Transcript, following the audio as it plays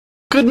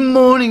Good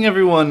morning,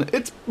 everyone.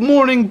 It's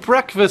morning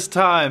breakfast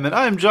time, and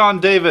I'm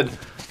John David,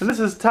 and this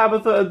is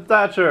Tabitha and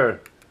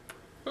Thatcher.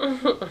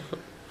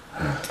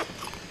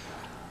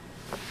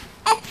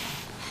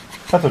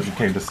 That's what you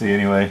came to see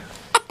anyway.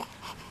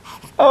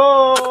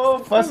 Oh,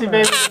 fussy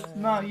baby is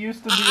not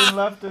used to being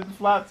left in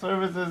flat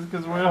surfaces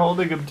because we're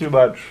holding him too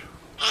much.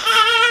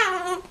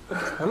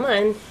 Come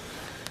on.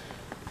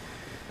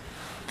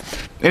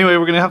 Anyway,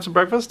 we're gonna have some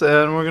breakfast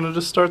and we're gonna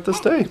just start this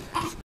day.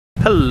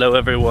 Hello,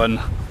 everyone.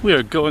 We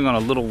are going on a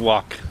little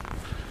walk.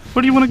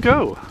 Where do you want to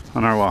go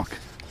on our walk?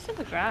 Just in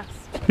the grass.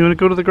 You want to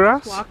go to the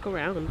grass? Walk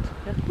around.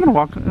 Yeah. I'm gonna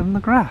walk in the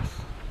grass.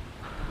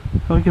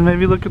 So we can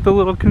maybe look at the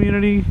little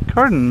community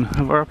garden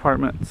of our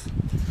apartments.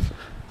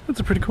 That's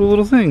a pretty cool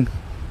little thing.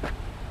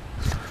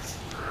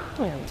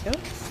 There we go.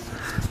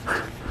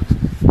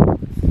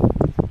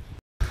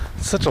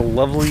 Such a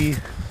lovely,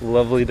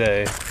 lovely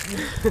day.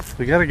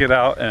 We gotta get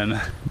out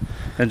and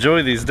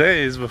enjoy these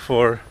days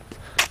before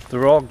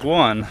they're all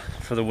gone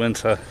for the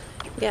winter.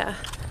 Yeah.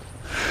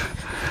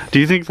 Do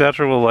you think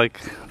Thatcher will like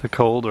the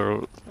cold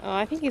or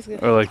I think he's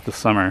good. Or like the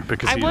summer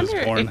because I he was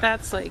wonder born? if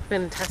that's like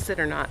been tested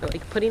or not.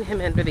 Like putting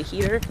him under the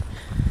heater,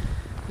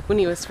 like when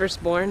he was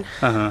first born,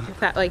 if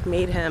that like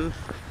made him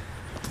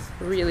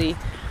really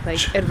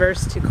like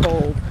adverse to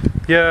cold.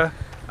 Yeah.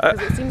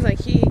 Because it seems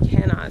like he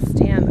cannot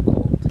stand the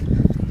cold.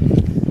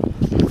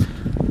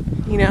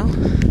 You know?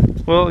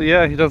 Well,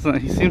 yeah, he doesn't.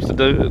 He seems to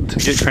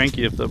get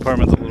cranky if the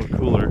apartment's a little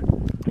cooler.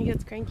 He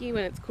gets cranky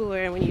when it's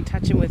cooler, and when you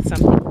touch him with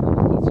something,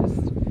 he's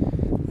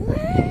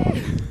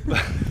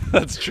just.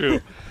 That's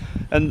true.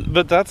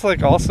 But that's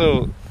like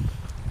also,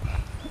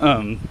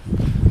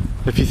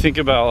 if you think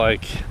about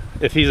like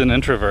if he's an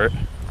introvert,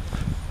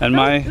 and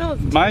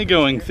my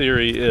going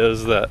theory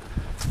is that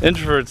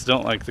introverts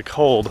don't like the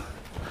cold,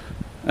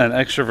 and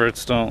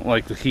extroverts don't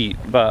like the heat.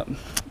 But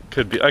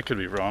I could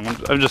be wrong.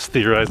 I'm just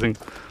theorizing.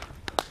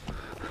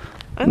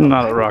 I'm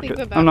not a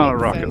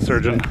rocket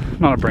surgeon. I'm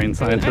not a brain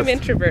scientist. I'm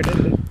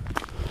introverted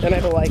and I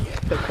don't like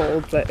the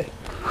cold, but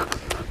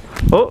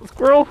oh,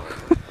 squirrel!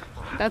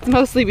 That's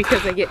mostly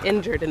because I get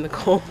injured in the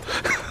cold.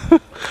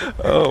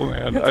 Oh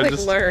man, I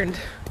just learned.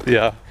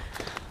 Yeah,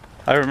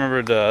 I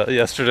remembered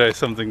yesterday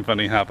something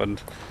funny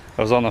happened.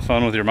 I was on the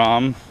phone with your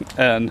mom,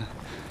 and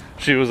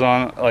she was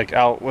on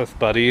out with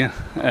Buddy,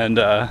 and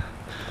all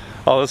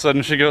of a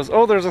sudden she goes,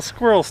 "Oh, there's a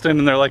squirrel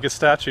standing there like a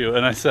statue,"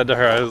 and I said to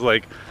her, I was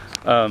like,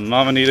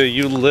 Mom Anita,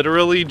 you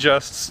literally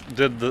just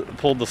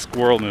pulled the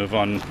squirrel move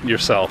on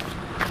yourself.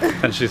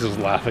 And she was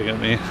laughing at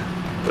me.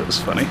 It was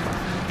funny.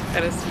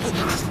 That is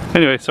funny.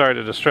 Anyway, sorry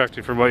to distract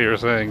you from what you were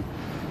saying.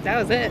 That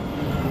was it.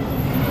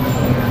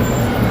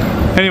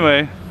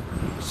 Anyway,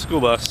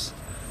 school bus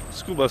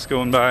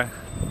going by.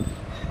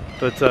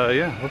 But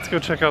yeah, let's go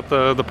check out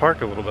the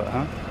park a little bit,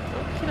 huh?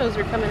 Kiddos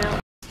are coming out.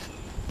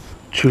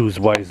 Choose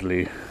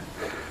wisely.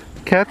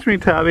 Catch me,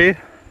 Tabby.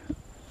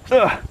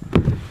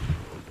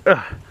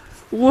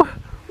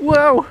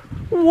 Whoa!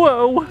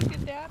 Whoa! Look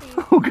at Daddy.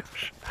 Oh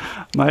gosh,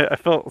 I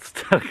felt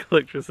static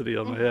electricity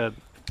on my head.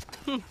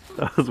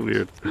 That was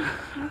weird.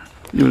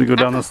 You want to go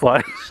down the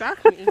slide?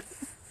 Shock me.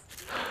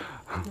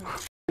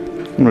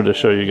 I'm going to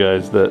show you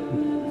guys that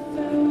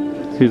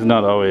he's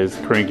not always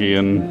cranky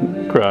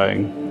and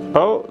crying.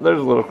 Oh, there's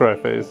a little cry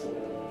face.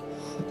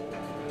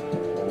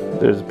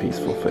 There's a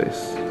peaceful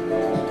face.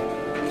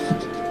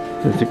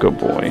 There's a good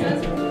boy.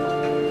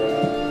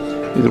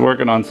 He's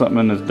working on something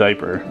in his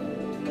diaper.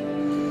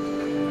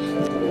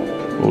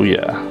 Oh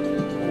yeah.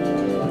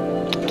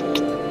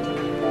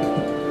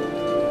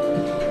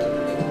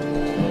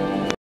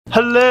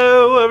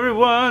 Hello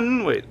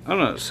everyone! Wait, I'm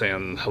not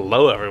saying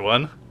hello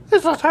everyone.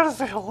 It's not time to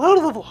say hello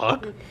to the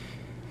vlog.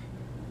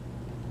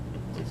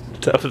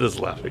 Tabitha's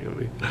laughing at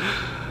me.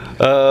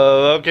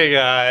 Okay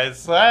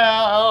guys,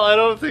 well, I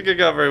don't think I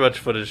got very much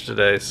footage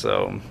today,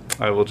 so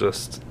I will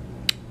just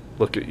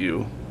look at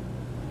you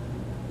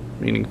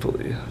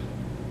meaningfully.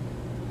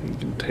 You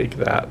can take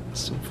that as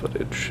some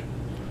footage.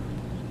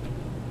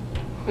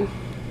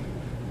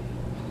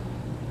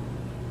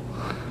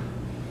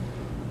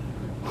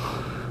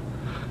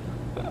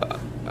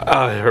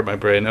 I hurt my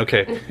brain.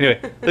 Okay.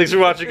 Anyway, thanks for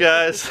watching,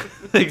 guys.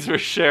 Thanks for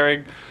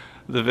sharing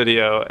the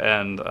video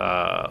and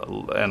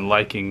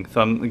liking,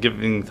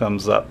 giving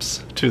thumbs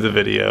ups to the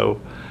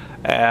video,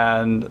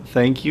 and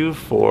thank you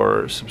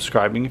for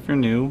subscribing if you're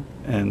new,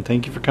 and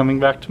thank you for coming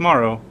back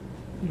tomorrow,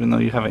 even though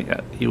you haven't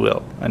yet. You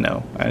will. I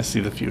know. I see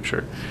the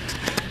future.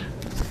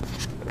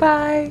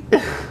 Bye.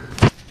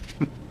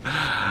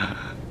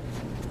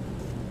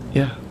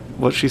 Yeah,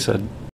 what she said.